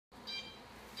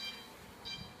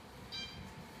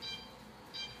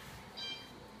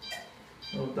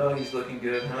Little doggy's looking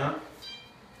good, huh?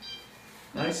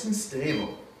 Nice and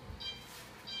stable.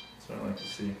 That's what I like to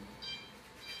see.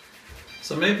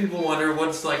 So many people wonder what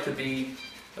it's like to be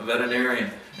a veterinarian,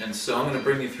 and so I'm going to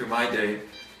bring you through my day.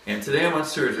 And today I'm on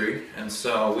surgery, and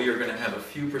so we are going to have a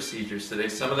few procedures today.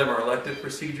 Some of them are elective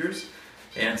procedures,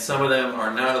 and some of them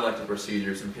are not elective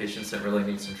procedures in patients that really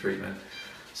need some treatment.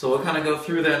 So we'll kind of go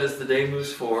through that as the day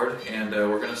moves forward, and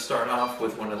we're going to start off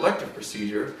with one elective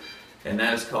procedure, and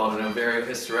that is called an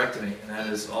ovariohysterectomy, and that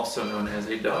is also known as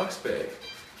a dog spay.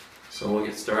 So we'll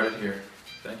get started here.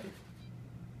 Thank you.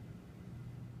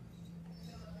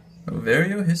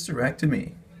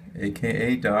 Ovariohysterectomy,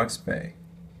 aka dog spay.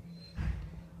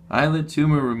 Eyelid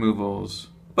tumor removals,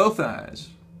 both eyes.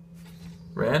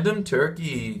 Random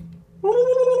turkey.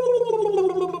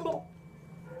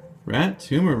 Rat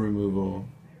tumor removal.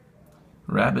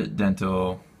 Rabbit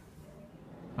dental.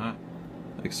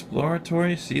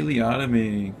 Exploratory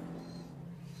celiotomy.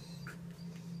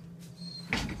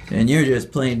 And you're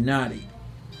just plain naughty.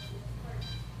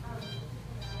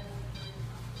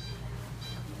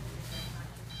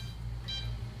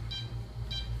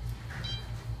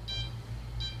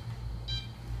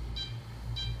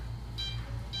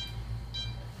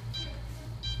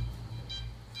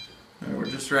 We're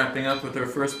just wrapping up with our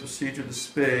first procedure, the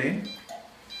spay.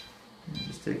 I'm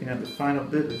just taking out the final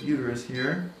bit of uterus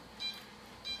here.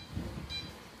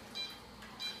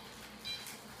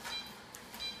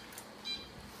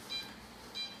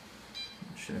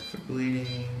 Check for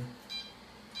bleeding.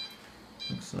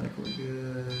 Looks like we're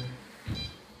good.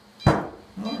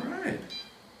 Alright.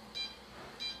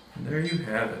 And there you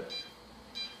have it.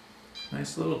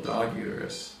 Nice little dog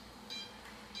uterus.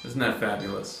 Isn't that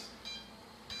fabulous?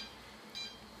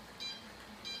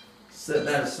 Set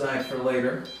that aside for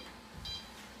later.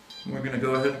 We're going to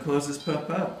go ahead and close this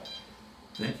pup up.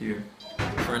 Thank you.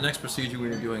 For our next procedure, we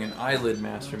are doing an eyelid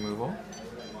mass removal.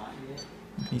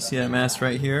 Can you see that mass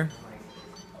right here?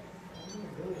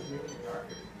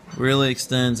 Really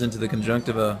extends into the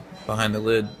conjunctiva behind the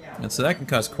lid, and so that can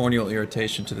cause corneal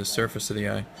irritation to the surface of the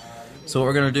eye. So what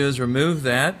we're going to do is remove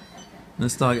that. And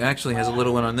this dog actually has a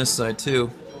little one on this side too.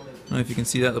 I don't know if you can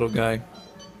see that little guy.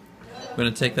 I'm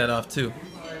going to take that off too.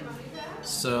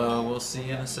 So we'll see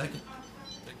you in a second.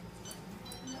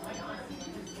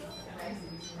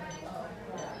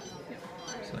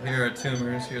 So here are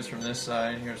tumors. Here's from this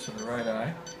side, here's from the right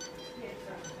eye.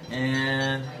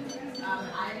 And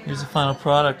here's the final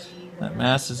product. That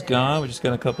mass is gone. We just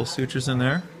got a couple sutures in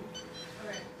there.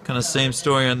 Kind of same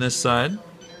story on this side.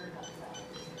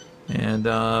 And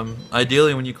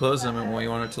ideally when you close them, what you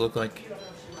want it to look like,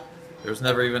 there's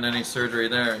never even any surgery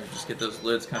there. You just get those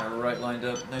lids kind of right lined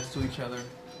up next to each other.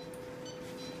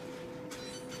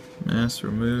 Mass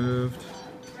removed.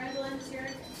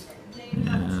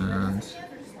 And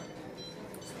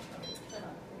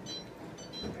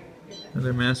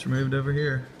another mass removed over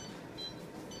here.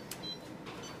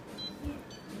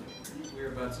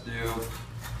 We're about to do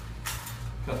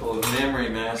a couple of mammary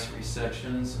mass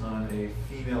resections on a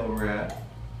female rat.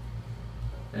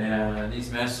 And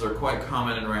these masses are quite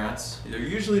common in rats. They're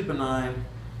usually benign.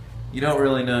 You don't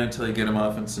really know until you get them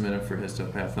off and submit them for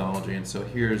histopathology. And so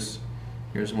here's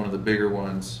one of the bigger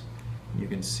ones. You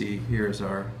can see here's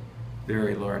our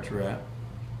very large rat.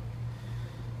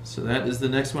 So that is the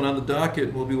next one on the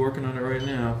docket. We'll be working on it right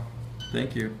now.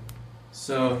 Thank you.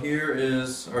 So here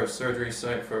is our surgery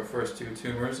site for our first two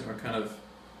tumors, and we're kind of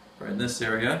right in this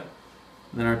area.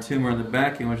 And then our tumor in the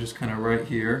backing was just kind of right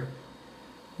here.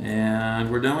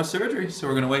 And we're done with surgery, so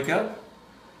we're going to wake up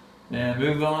and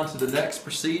move on to the next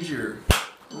procedure.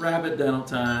 Rabbit dental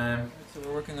time. So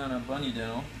we're working on a bunny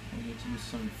dental. We need to use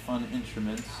some fun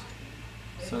instruments.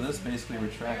 So this basically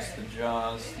retracts the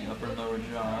jaws, the upper and lower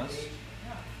jaws.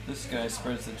 This guy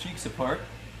spreads the cheeks apart.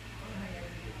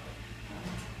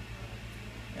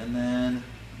 And then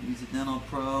use a dental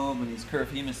probe and these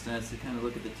curved hemostats to kind of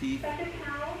look at the teeth.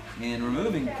 And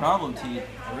removing problem teeth,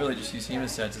 I really just use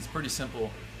hemostats. It's pretty simple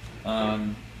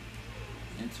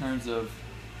in terms of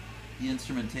the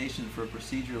instrumentation for a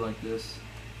procedure like this.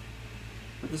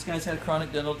 But this guy's had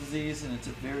chronic dental disease, and it's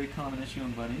a very common issue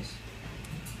in bunnies.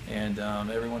 And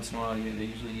every once in a while, they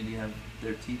usually need to have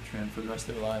their teeth trimmed for the rest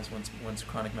of their lives once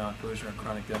chronic malocclusion or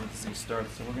chronic dental disease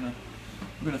starts. So we're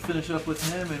gonna finish up with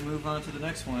him and move on to the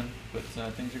next one. But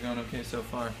things are going okay so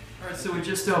far. All right, so we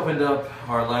just opened up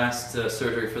our last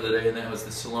surgery for the day, and that was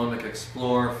the Celomic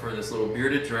Explorer for this little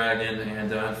bearded dragon.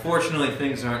 And unfortunately,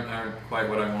 things aren't quite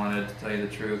what I wanted, to tell you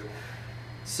the truth.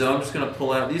 So I'm just going to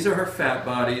pull out. These are her fat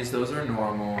bodies. Those are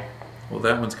normal. Well,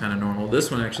 that one's kind of normal.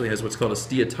 This one actually has what's called a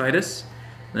steatitis.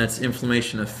 That's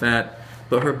inflammation of fat.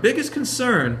 But her biggest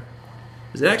concern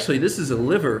is actually this is a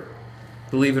liver,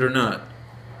 believe it or not.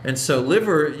 And so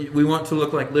liver, we want to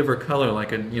look like liver color,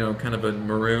 like a kind of a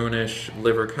maroonish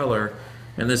liver color.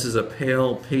 And this is a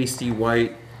pale, pasty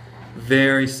white,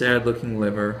 very sad looking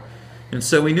liver. And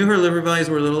so we knew her liver values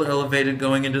were a little elevated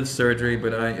going into the surgery,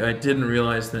 but I didn't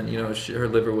realize that her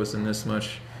liver was in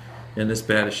this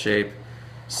bad a shape.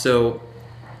 So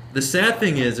the sad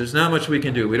thing is there's not much we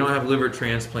can do. We don't have liver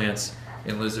transplants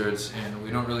in lizards, and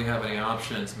we don't really have any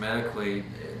options medically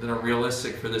that are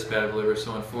realistic for this bad of liver.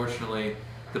 So unfortunately,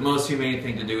 the most humane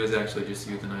thing to do is actually just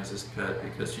euthanize this pet,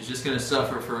 because she's just going to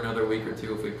suffer for another week or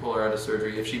two if we pull her out of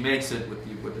surgery, if she makes it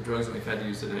with the drugs that we've had to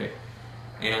use today.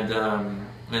 And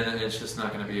it's just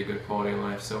not going to be a good quality of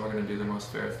life, so we're going to do the most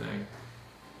fair thing.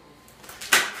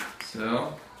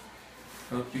 So,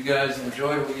 hope you guys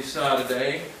enjoyed what you saw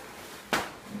today.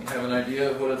 You have an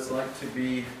idea of what it's like to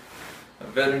be a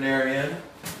veterinarian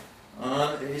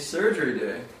on a surgery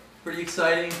day. Pretty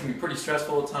exciting, can be pretty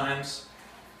stressful at times.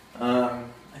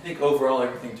 I think overall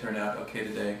everything turned out okay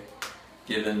today,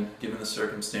 given the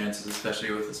circumstances,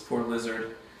 especially with this poor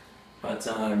lizard. But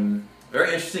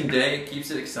very interesting day, it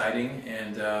keeps it exciting,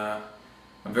 and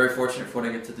I'm very fortunate for what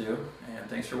I get to do, and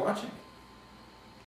thanks for watching.